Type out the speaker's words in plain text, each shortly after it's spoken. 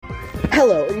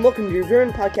Hello, and welcome to your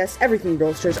Vern Podcast, Everything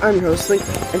Brawl Stars. I'm your host, Link,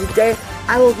 and today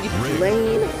I will be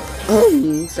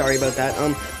playing, sorry about that,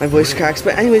 my voice cracks,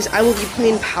 but anyways, I will be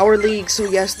playing Power League, so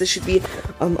yes, this should be,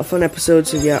 a fun episode,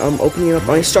 so yeah, opening up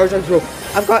my Star Drive Roll.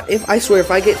 I swear,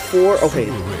 if I get 3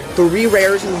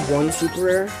 rares and 1 super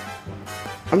rare,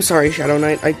 I'm sorry, Shadow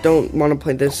Knight, I don't want to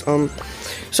play this,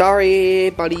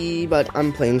 sorry, buddy, but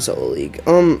I'm playing Solo League,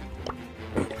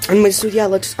 anyways, so yeah,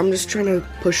 I'm just trying to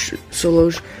push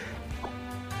Solo's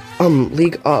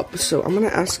league up, so I'm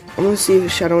gonna see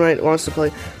if Shadow Knight wants to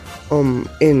play,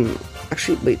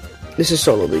 actually, wait, this is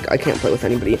Solo League, I can't play with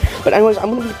anybody, but anyways, I'm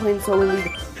gonna be playing Solo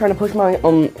League, trying to push my,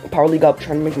 Power League up,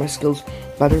 trying to make my skills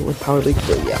better with Power League,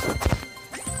 so yeah,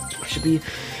 should be a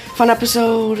fun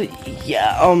episode,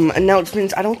 yeah,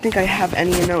 announcements, I don't think I have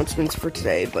any announcements for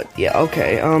today, but yeah,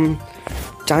 okay,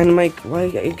 Dynamite,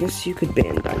 well, I guess you could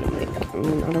ban Dynamite,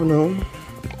 I don't know.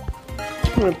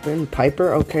 I'm gonna ban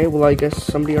Piper, okay, well I guess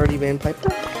somebody already banned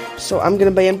Piper, so I'm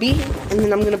gonna ban B, and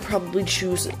then I'm gonna probably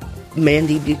choose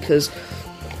Mandy, because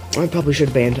I probably should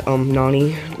have banned,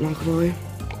 Nani, not gonna lie.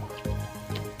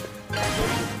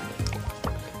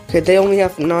 Okay, they only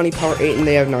have Nani Power 8, and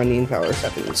they have Nani in Power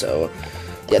 7, so,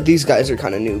 yeah, these guys are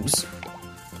kinda noobs.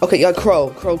 Okay, yeah, Crow,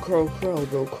 bro,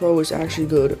 Crow is actually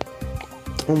good.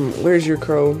 Where's your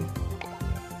Crow?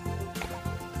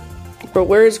 Bro,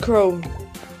 where is Crow?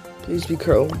 Please be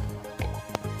Crow.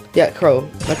 Yeah, Crow.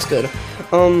 That's good.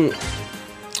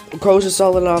 Crow's a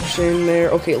solid option there.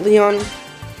 Okay, Leon.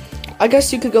 I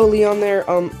guess you could go Leon there.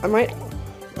 I might...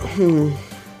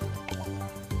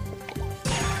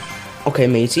 Okay,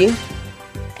 Maisie.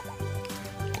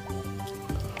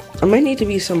 I might need to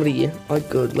be somebody, like,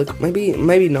 good. Like, maybe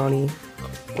Nani.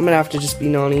 I might have to just be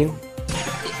Nani.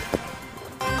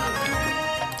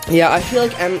 Yeah, I feel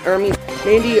like,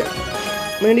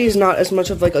 Mandy is not as much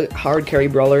of like a hard carry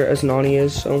brawler as Nani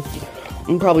is, so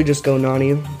I'm probably just go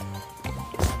Nani.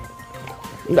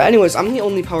 But anyways, I'm the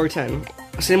only Power 10.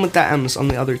 Same with that M's on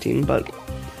the other team, but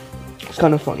it's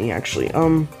kind of funny actually.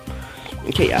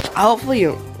 Okay, yeah.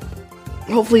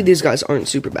 Hopefully these guys aren't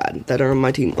super bad that are on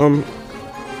my team. And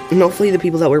hopefully the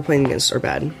people that we're playing against are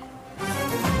bad.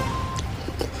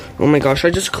 Oh my gosh,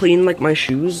 I just cleaned like my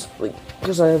shoes, like,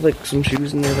 because I have like some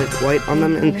shoes and they're like white on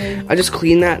them, and I just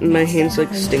clean that and my hands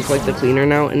like stink like the cleaner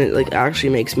now, and it like actually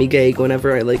makes me gay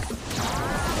whenever I like...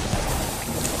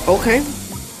 Okay,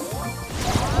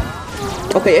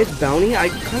 it's Bounty. I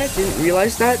kind of didn't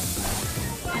realize that.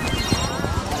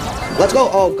 Let's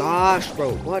go. Oh gosh,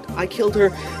 bro, what? I killed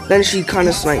her, then she kind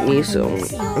of sniped me, so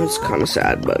it's kind of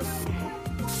sad, but...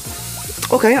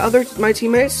 Okay, my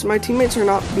teammates are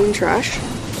not being trash.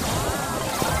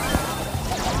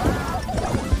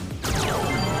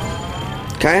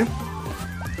 Okay,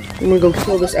 I'm gonna go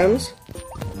kill this Ems.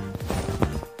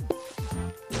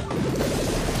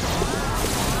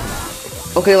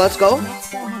 Okay, let's go.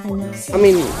 I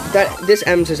mean, this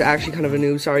Ems is actually kind of a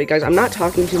noob. Sorry, guys. I'm not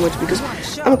talking too much because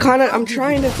I'm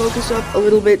trying to focus up a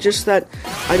little bit, just that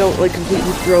I don't like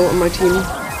completely throw on my team.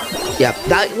 Yeah,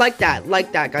 like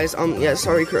that, guys. Yeah,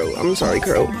 sorry, Crow. I'm sorry,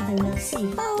 Crow.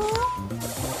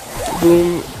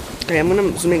 Boom. Okay, I'm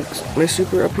gonna make my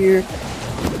super up here.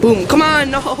 Boom, come on,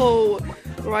 no! Oh,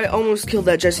 I almost killed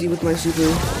that Jessie with my super.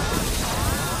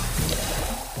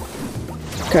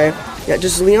 Okay, yeah,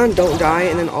 just Leon, don't die,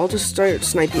 and then I'll just start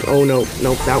sniping. Oh, nope,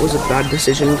 that was a bad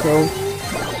decision, Crow.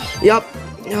 Yup,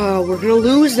 we're gonna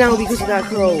lose now because of that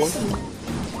Crow.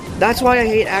 That's why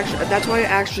I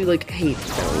actually, like, hate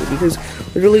Bounty, because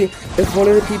literally, if one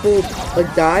of the people,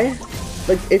 like, die,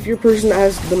 like, if your person that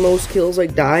has the most kills,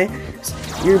 like, die,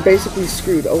 you're basically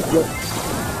screwed. Oh, look.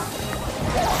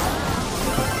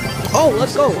 Oh,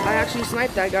 let's go. I actually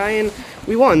sniped that guy and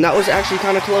we won. That was actually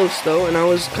kind of close though, and I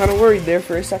was kind of worried there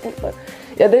for a second, but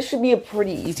yeah, this should be a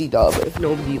pretty easy dub if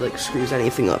nobody like screws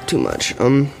anything up too much.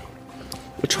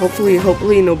 Which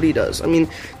hopefully nobody does. I mean,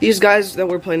 these guys that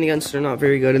we're playing against are not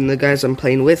very good, and the guys I'm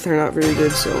playing with are not very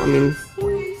good, so I mean,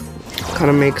 kind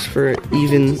of makes for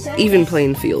even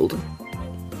playing field.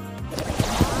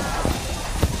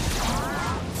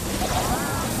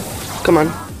 Come on.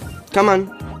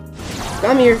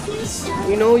 Come here.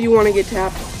 You know you want to get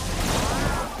tapped.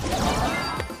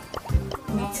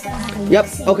 Yep.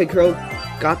 Okay, Crow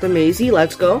got the Maisie.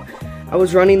 Let's go. I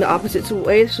was running the opposite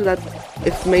way so that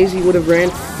if Maisie would have ran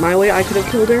my way, I could have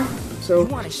killed her. So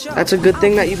that's a good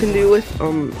thing that you can do with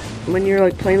when you're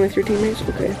like playing with your teammates.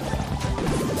 Okay.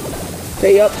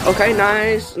 Okay. Yep. Okay.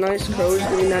 Nice. Crow's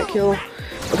getting that kill.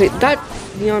 Okay.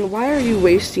 Leon, why are you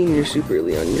wasting your super,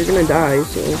 Leon? You're gonna die.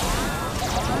 So.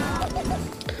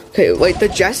 Okay, wait, the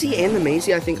Jessie and the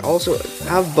Maisie, I think, also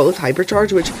have both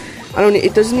Hypercharge, which I don't.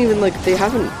 It doesn't even like they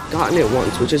haven't gotten it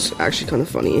once, which is actually kind of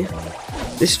funny.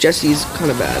 This Jesse's kind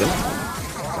of bad.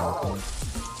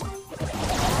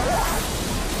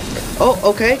 Oh,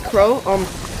 okay. Crow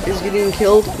is getting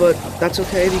killed, but that's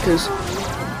okay because.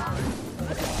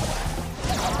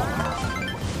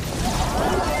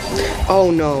 Oh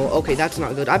no, okay, that's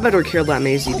not good. I better kill that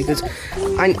Maisie because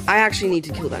I actually need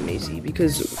to kill that Maisie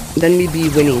because then we'd be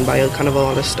winning by kind of a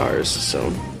lot of stars, so.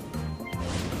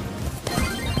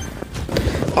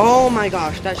 Oh my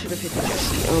gosh, that should have hit the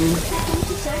Jessie.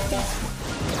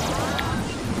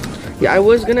 Yeah, I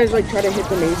was gonna like try to hit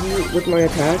the Maisie with my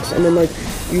attacks and then like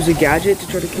use a gadget to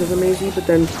try to kill the Maisie, but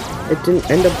then it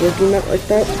didn't end up working like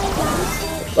that.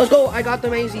 Let's go, I got the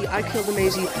Maisie, I killed the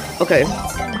Maisie. Okay.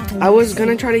 I was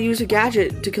gonna try to use a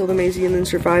gadget to kill the Maisie and then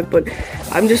survive, but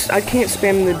I can't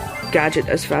spam the gadget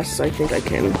as fast as I think I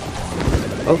can.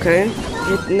 Okay,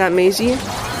 hitting that Maisie,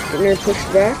 getting her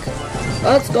pushed back.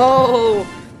 Let's go!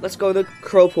 Let's go, the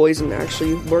Crow Poison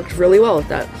actually worked really well with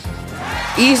that.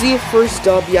 Easy first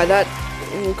dub, yeah, that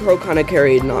Crow kind of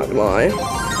carried, not gonna lie.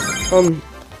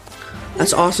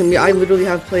 That's awesome, yeah, I literally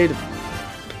have played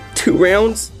 2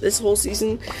 rounds this whole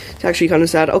season. It's actually kind of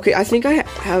sad. Okay, I think I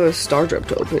have a star drop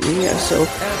to open. Yeah, so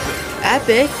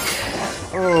epic.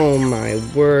 Oh my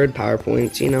word,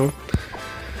 PowerPoints, you know.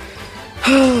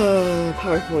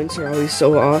 PowerPoints are always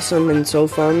so awesome and so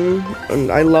fun,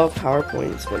 and I love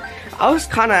PowerPoints. But I was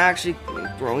kind of actually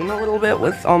throwing a little bit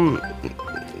with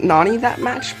Nani that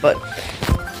match, but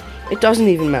it doesn't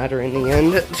even matter in the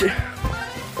end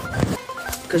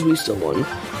because we still won.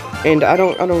 And I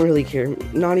don't really care.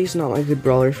 Nani's not a good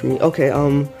brawler for me. Okay,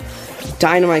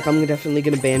 Dynamite I'm definitely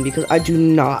gonna ban because I do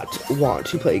not want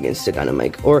to play against a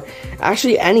Dynamite. Or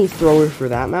actually any thrower for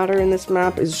that matter in this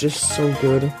map is just so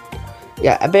good.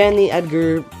 Yeah, I ban the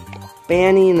Edgar.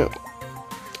 Banning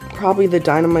probably the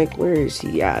Dynamite. Where is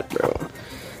he at, bro?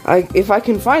 If I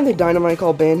can find the Dynamite,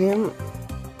 I'll ban him.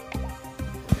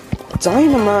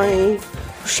 Dynamite.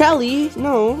 Shelly?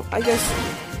 No, I guess.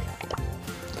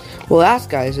 Well, that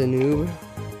guy's a noob.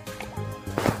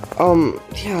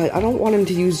 Yeah, I don't want him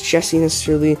to use Jessie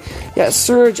necessarily. Yeah,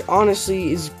 Surge,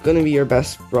 honestly, is gonna be your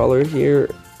best brawler here.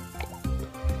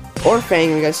 Or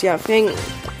Fang, I guess. Yeah, Fang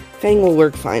will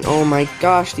work fine. Oh my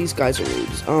gosh, these guys are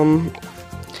noobs.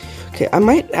 Okay, I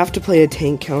might have to play a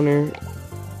tank counter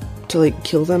to, like,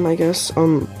 kill them, I guess.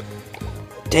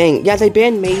 Dang. Yeah, they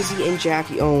banned Maisie and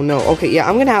Jackie. Oh, no. Okay, yeah,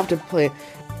 I'm gonna have to play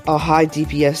a high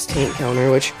DPS tank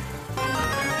counter, which...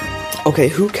 Okay,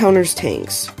 who counters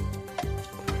tanks?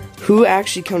 Who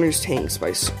actually counters tanks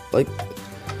by, like...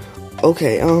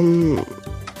 Okay,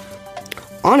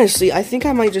 honestly, I think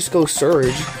I might just go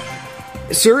Surge.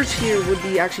 Surge here would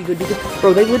be actually good because,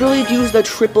 bro, they literally use the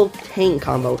triple tank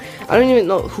combo. I don't even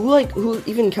know who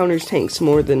even counters tanks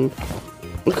more than...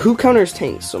 Who counters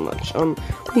tanks so much? I'll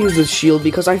use the shield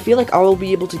because I feel like I will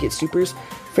be able to get supers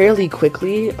fairly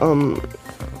quickly,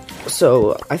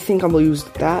 so I think I'm gonna use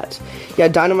that. Yeah,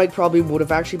 Dynamite probably would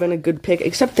have actually been a good pick,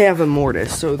 except they have a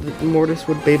Mortis, so the Mortis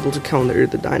would be able to counter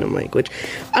the Dynamite, which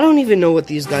I don't even know what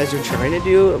these guys are trying to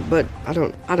do, but I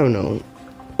don't know.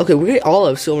 Okay, we all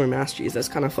have Silver Masteries. That's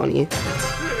kind of funny.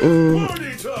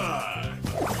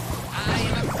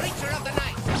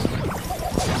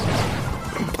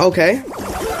 Okay.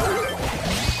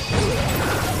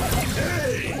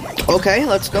 Okay,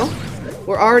 let's go.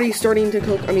 We're already starting to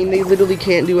cook. I mean, they literally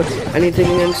can't do anything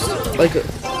against, like,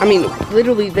 I mean,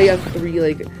 literally they have 3,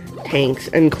 like, tanks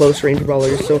and close range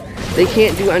brawlers, so they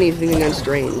can't do anything against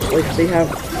range. Like, they have...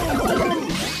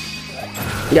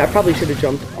 Yeah, I probably should have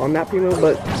jumped on that Primo,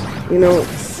 but, you know,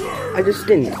 I just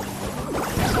didn't.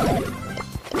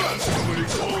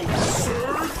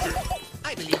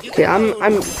 Okay, I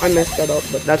messed that up,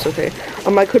 but that's okay.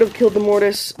 I could have killed the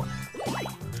Mortis.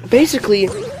 Basically,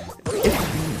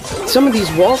 if some of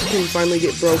these walls can finally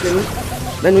get broken,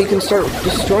 then we can start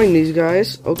destroying these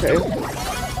guys. Okay.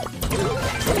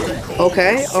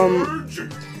 Okay,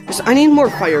 I need more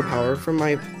firepower from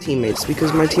my teammates,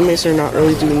 because my teammates are not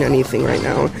really doing anything right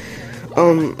now.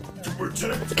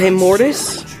 Okay,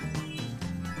 Mortis.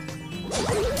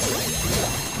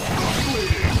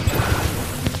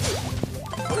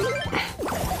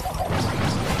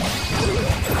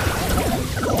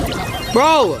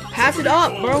 Bro, pass it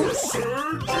up, bro.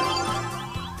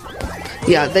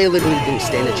 Yeah, they literally didn't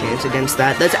stand a chance against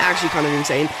that. That's actually kind of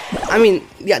insane. I mean,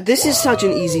 yeah, this is such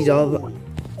an easy dub.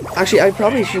 Actually, I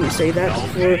probably shouldn't say that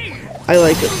before. I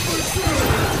like it.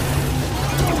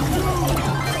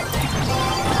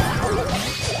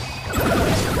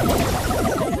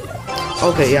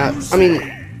 Okay, yeah, I mean...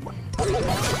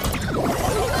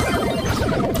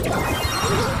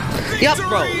 Yep,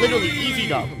 bro, literally easy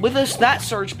dub. With this, that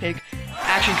surge pick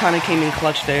actually kind of came in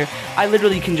clutch there. I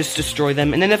literally can just destroy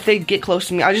them, and then if they get close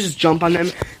to me, I just jump on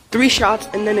them. 3 shots,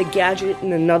 and then a gadget,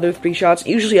 and another 3 shots.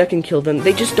 Usually I can kill them.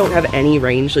 They just don't have any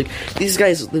range. Like, these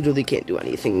guys literally can't do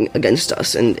anything against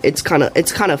us, and it's kind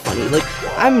of funny. Like,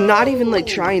 I'm not even, like,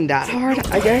 trying that hard,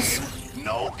 I guess.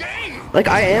 Like,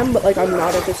 I am, but, like, I'm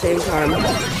not at the same time.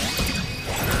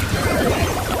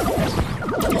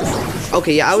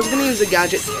 Okay, yeah, I was gonna use the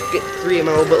gadget to get 3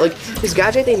 ammo, but, like, his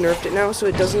gadget, they nerfed it now, so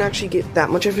it doesn't actually get that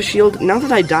much of a shield. Now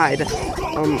that I died,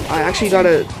 I actually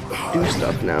gotta do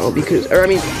stuff now, because, or, I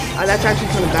mean, that's actually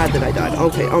kind of bad that I died.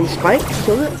 Okay, Spike,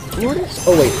 kill it, Mortis?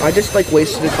 Oh, wait, I just, like,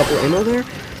 wasted a couple ammo there.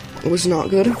 It was not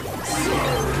good.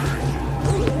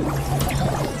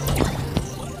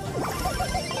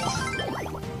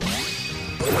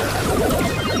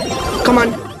 Come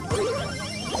on.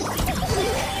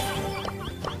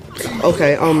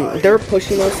 Okay, they're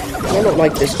pushing us. I don't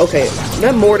like this. Okay,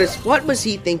 that Mortis, what was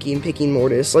he thinking picking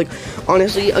Mortis? Like,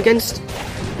 honestly, just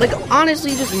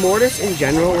Mortis in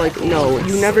general, like, no,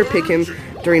 you never pick him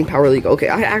during Power League. Okay,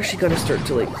 I actually gotta start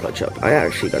to, like, clutch up. I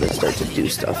actually gotta start to do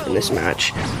stuff in this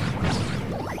match.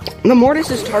 The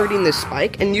Mortis is targeting this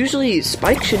Spike, and usually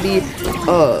Spike should be,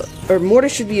 or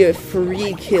Mortis should be a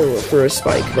free kill for a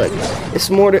Spike, but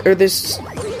this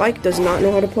Spike does not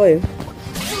know how to play.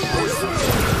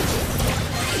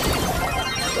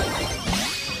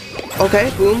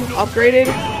 Okay, boom, upgraded.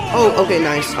 Oh, okay,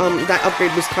 nice. That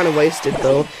upgrade was kind of wasted,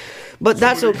 though. But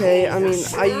that's okay. I mean,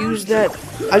 I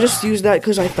just used that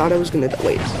because I thought I was gonna,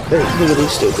 wait, they're really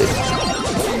stupid.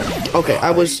 Okay,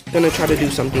 I was gonna try to do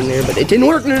something there, but it didn't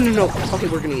work. No. Okay,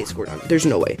 we're gonna get scored on. There's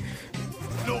no way.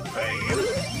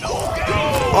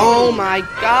 Oh my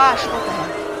gosh,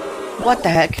 what the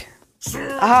heck?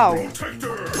 Ow.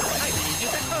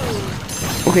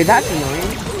 Okay, that's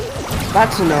annoying.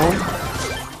 That's a no.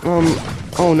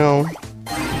 Oh no.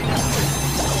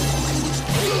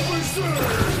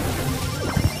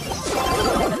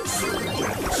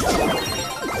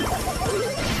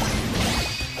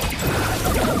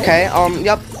 Okay,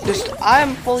 yep,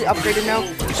 I'm fully upgraded now,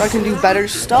 so I can do better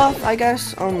stuff, I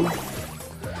guess.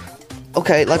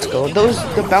 Okay, let's go.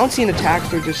 The bouncing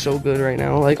attacks are just so good right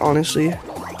now, like, honestly.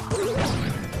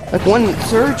 Like, when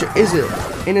Surge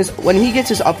when he gets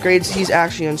his upgrades, he's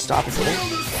actually unstoppable.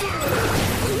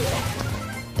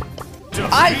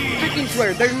 I freaking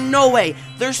swear, there's no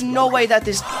way that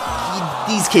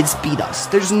these kids beat us.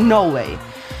 There's no way.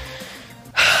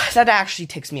 That actually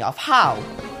ticks me off. How?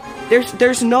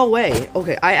 There's no way.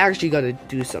 Okay, I actually gotta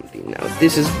do something now.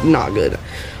 This is not good.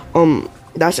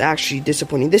 That's actually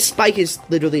disappointing. This Spike is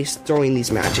literally throwing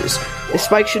these matches. This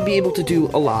Spike should be able to do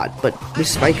a lot, but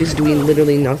this Spike is doing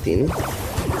literally nothing.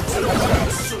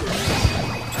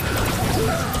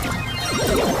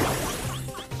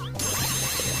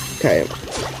 Okay.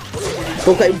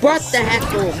 Okay, what the heck,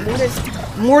 bro?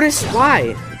 Mortis,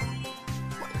 why?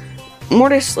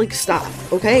 Mortis, like, stop,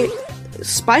 okay?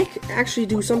 Spike, actually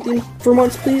do something for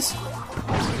once, please.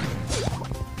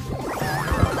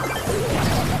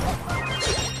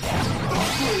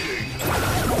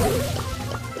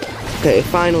 Okay,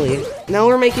 finally. Now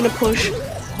we're making a push.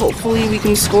 Hopefully we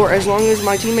can score as long as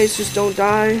my teammates just don't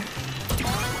die.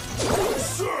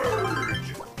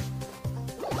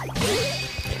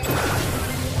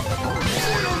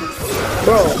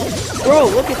 Bro,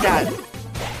 look at that.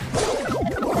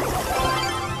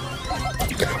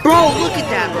 Bro, look at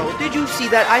that, bro. Did you see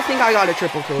that? I think I got a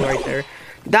triple kill right there.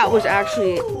 That was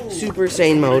actually Super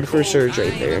Saiyan mode for Surge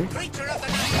right there.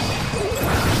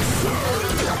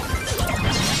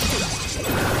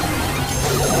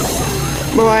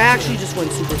 Bro, I actually just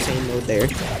went Super Saiyan mode there.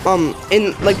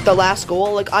 In, like, the last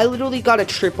goal, like, I literally got a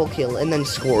triple kill and then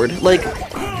scored. Like,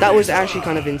 that was actually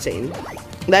kind of insane.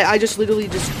 I just literally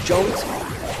just jumped,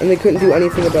 and they couldn't do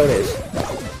anything about it.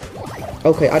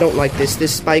 Okay, I don't like this.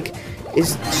 This Spike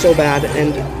is so bad,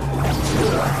 and...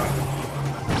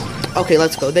 Okay,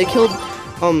 let's go. They killed,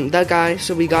 that guy,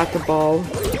 so we got the ball.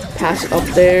 Pass it up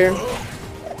there.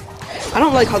 I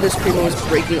don't like how this Primo is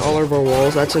breaking all of our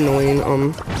walls. That's annoying,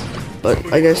 but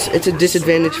I guess it's a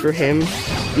disadvantage for him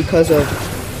because of...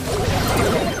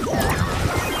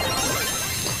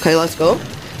 Okay, let's go.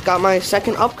 Got my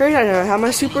second upgrade. I have my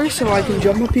super, so I can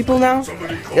jump on people now.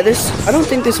 Yeah, I don't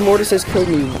think this Mortis has killed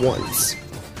me once.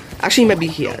 Actually, maybe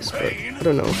he has, but I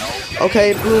don't know.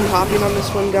 Okay, boom, hopping on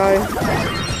this one guy.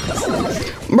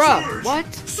 Bruh, what?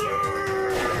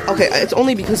 Okay, it's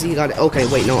only because he got it. Okay,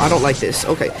 wait, no, I don't like this.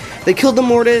 Okay, they killed the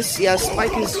Mortis. Yeah,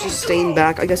 Spike is just staying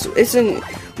back. I guess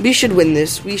we should win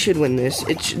this. We should win this.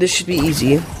 This should be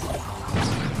easy.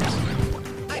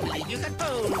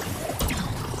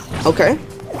 Okay.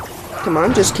 Come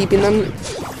on, just keeping them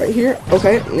right here.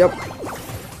 Okay, yep.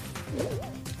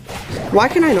 Why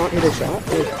can I not hit a shot?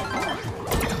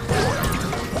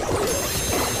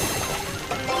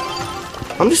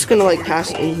 I'm just gonna like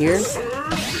pass it in here.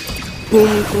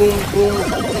 Boom, boom, boom.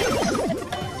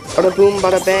 Bada boom,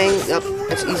 bada bang. Yep,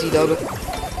 that's easy dub.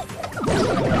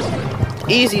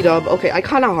 Easy dub. Okay, I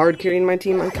kind of hard carried my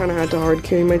team. I kind of had to hard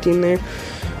carry my team there.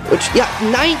 Which, yeah,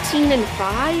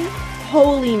 19-5?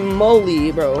 Holy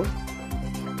moly, bro.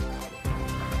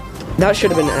 That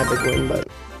should have been an epic win, but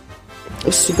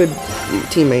stupid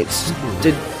teammates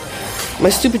did. My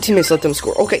stupid teammates let them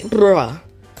score. Okay, bruh.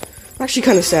 Actually,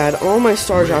 kind of sad. All my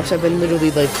star drops have been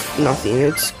literally like nothing.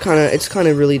 It's kind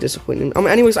of really disappointing.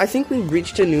 Anyways, I think we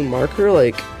reached a new marker.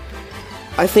 Like,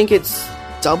 I think it's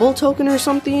double token or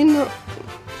something.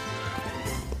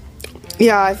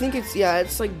 Yeah, I think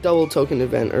it's like double token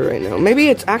event right now. Maybe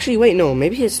it's actually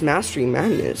maybe it's Mastery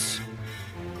Madness.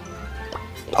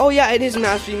 Oh yeah, it is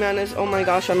Mastery Madness. Oh my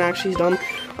gosh, I'm actually dumb.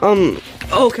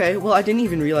 Okay, well I didn't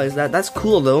even realize that. That's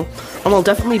cool though. I'll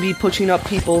definitely be pushing up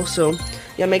people, so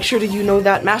yeah, make sure that you know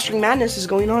that Mastery Madness is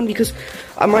going on because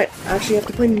I might actually have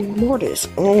to play Mortis.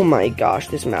 Oh my gosh,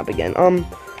 this map again.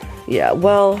 Yeah,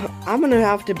 well, I'm gonna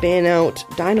have to ban out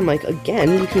Dynamite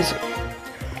again because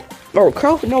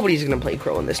Crow? Nobody's gonna play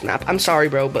Crow in this map. I'm sorry,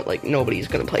 bro, but like nobody's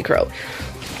gonna play Crow.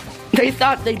 They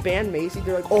thought they banned Maisie.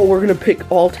 They're like, oh, we're gonna pick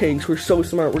all tanks. We're so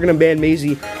smart. We're gonna ban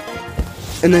Maisie,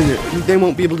 and then they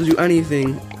won't be able to do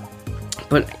anything.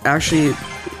 But actually,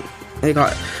 they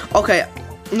got okay.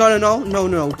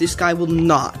 No. This guy will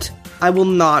not. I will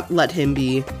not let him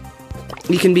be.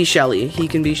 He can be Shelly.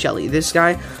 This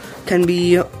guy can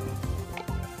be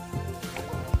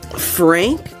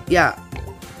Frank. Yeah.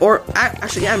 Or,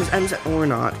 actually, M's or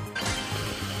not.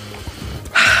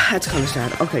 That's kind of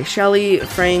sad. Okay, Shelly,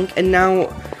 Frank, and now,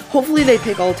 hopefully they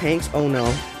pick all tanks. Oh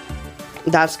no.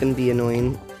 That's gonna be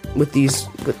annoying with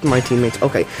my teammates.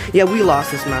 Okay, yeah, we lost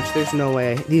this match. There's no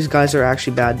way. These guys are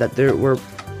actually bad that we're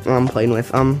playing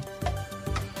with.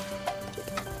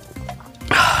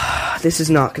 This is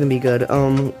not gonna be good.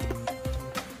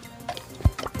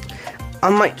 I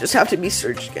might just have to be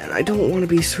Surge again. I don't want to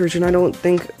be Surge, and I don't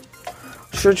think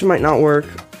Surge might not work.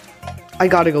 I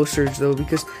gotta go Surge though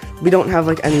because we don't have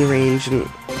like any range, and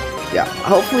yeah,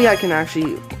 hopefully I can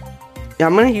actually. Yeah,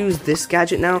 I'm gonna use this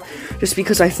gadget now just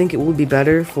because I think it would be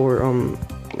better for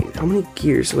wait, how many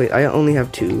gears? Wait, I only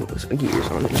have 2 gears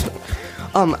on it. So.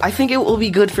 I think it will be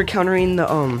good for countering the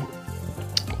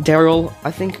Daryl.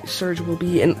 I think Surge will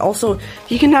be, and also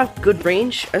he can have good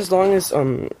range as long as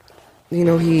you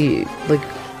know, he like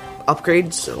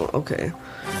upgrades. So okay.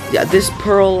 Yeah, this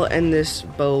Pearl and this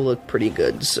bow look pretty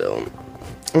good, so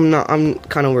I'm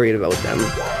kind of worried about them.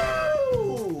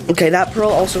 Okay, that Pearl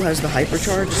also has the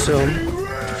hypercharge, so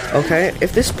okay,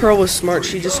 if this Pearl was smart,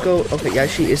 she'd just go, okay, yeah,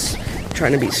 she is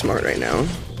trying to be smart right now.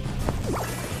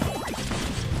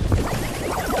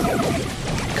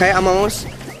 Okay, I'm almost,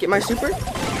 get my super,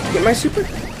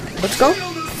 let's go.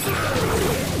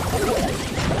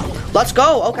 Let's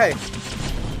go, okay.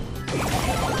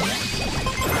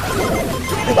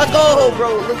 Let's go,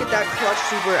 bro. Look at that clutch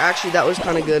super. Actually, that was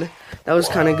kind of good.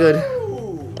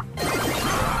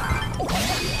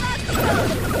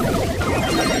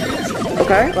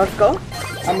 Okay, let's go.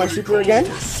 On my super again.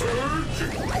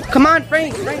 Come on,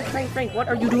 Frank. What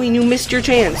are you doing? You missed your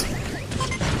chance.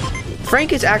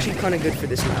 Frank is actually kind of good for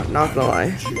this map, not gonna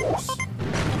lie.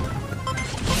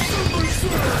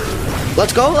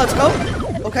 Let's go.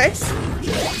 Okay.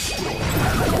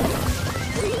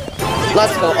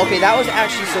 Let's go. Okay, that was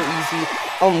actually so easy.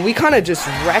 We kind of just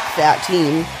wrecked that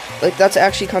team. Like, that's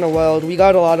actually kind of wild. We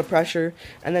got a lot of pressure,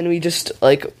 and then we just,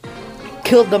 like,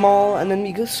 killed them all, and then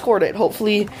we just scored it.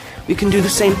 Hopefully, we can do the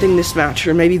same thing this match,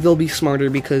 or maybe they'll be smarter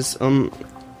because,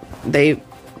 they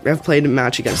have played a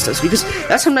match against us. Because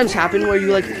that sometimes happens where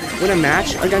you, like, win a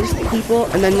match against people,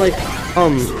 and then, like,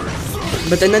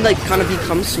 but then they, like, kind of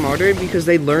become smarter because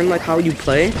they learn, like, how you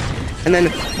play, and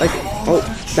then, like, oh,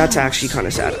 that's actually kind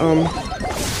of sad. Oh,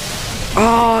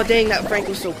 dang, that Frank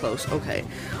was so close. Okay.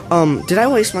 Did I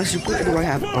waste my super, or do I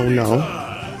have, oh no.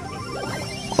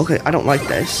 Okay, I don't like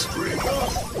this.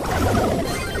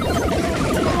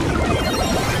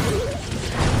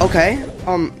 Okay,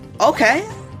 okay.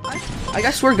 I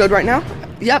guess we're good right now.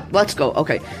 Yep, let's go.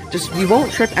 Okay, just, we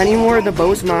won't trip any more of the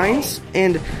Bose mines,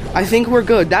 and I think we're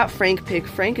good. That Frank pick,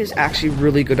 Frank is actually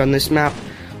really good on this map.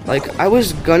 Like, I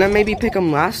was gonna maybe pick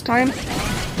him last time,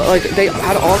 but, like, they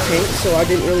had all tanks, so I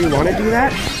didn't really want to do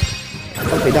that.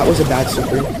 Okay, that was a bad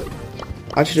super.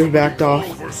 I should have backed off.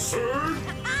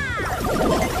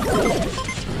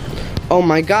 Oh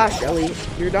my gosh, Ellie,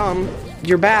 you're dumb.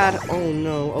 You're bad. Oh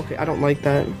no. Okay, I don't like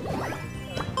that.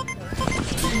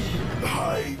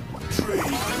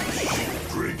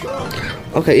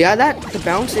 Okay, yeah, the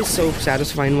bounce is so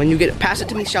satisfying when you get it. Pass it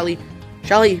to me, Shelly.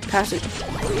 Shelly, pass it.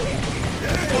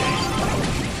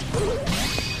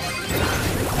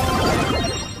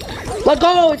 Let's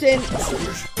go, it's in.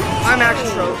 I'm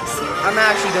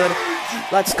actually good.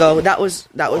 Let's go. That was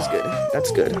good.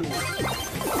 That's good.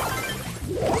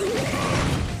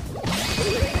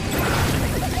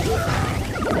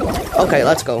 Okay,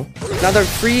 let's go. Another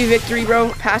free victory, bro.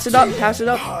 Pass it up, pass it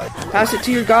up. Pass it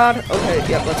to your god. Okay,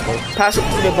 yep, let's go. Pass it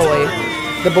to the boy.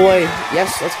 The boy.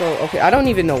 Yes, let's go. Okay, I don't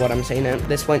even know what I'm saying at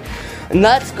this point. And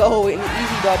let's go. An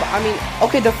easy dub. I mean,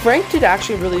 okay, the Frank did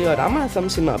actually really good. I'm gonna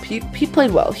thumbs him up. He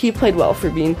played well. He played well for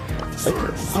being, like,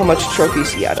 how much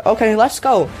trophies he had. Okay, let's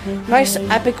go. Nice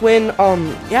epic win.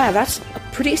 Yeah, that's a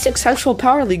pretty successful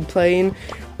Power League playing.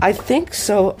 I think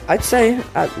so. I'd say,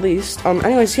 at least.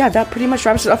 Anyways, yeah, that pretty much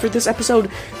wraps it up for this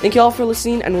episode. Thank you all for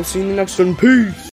listening, and we'll see you in the next one. Peace!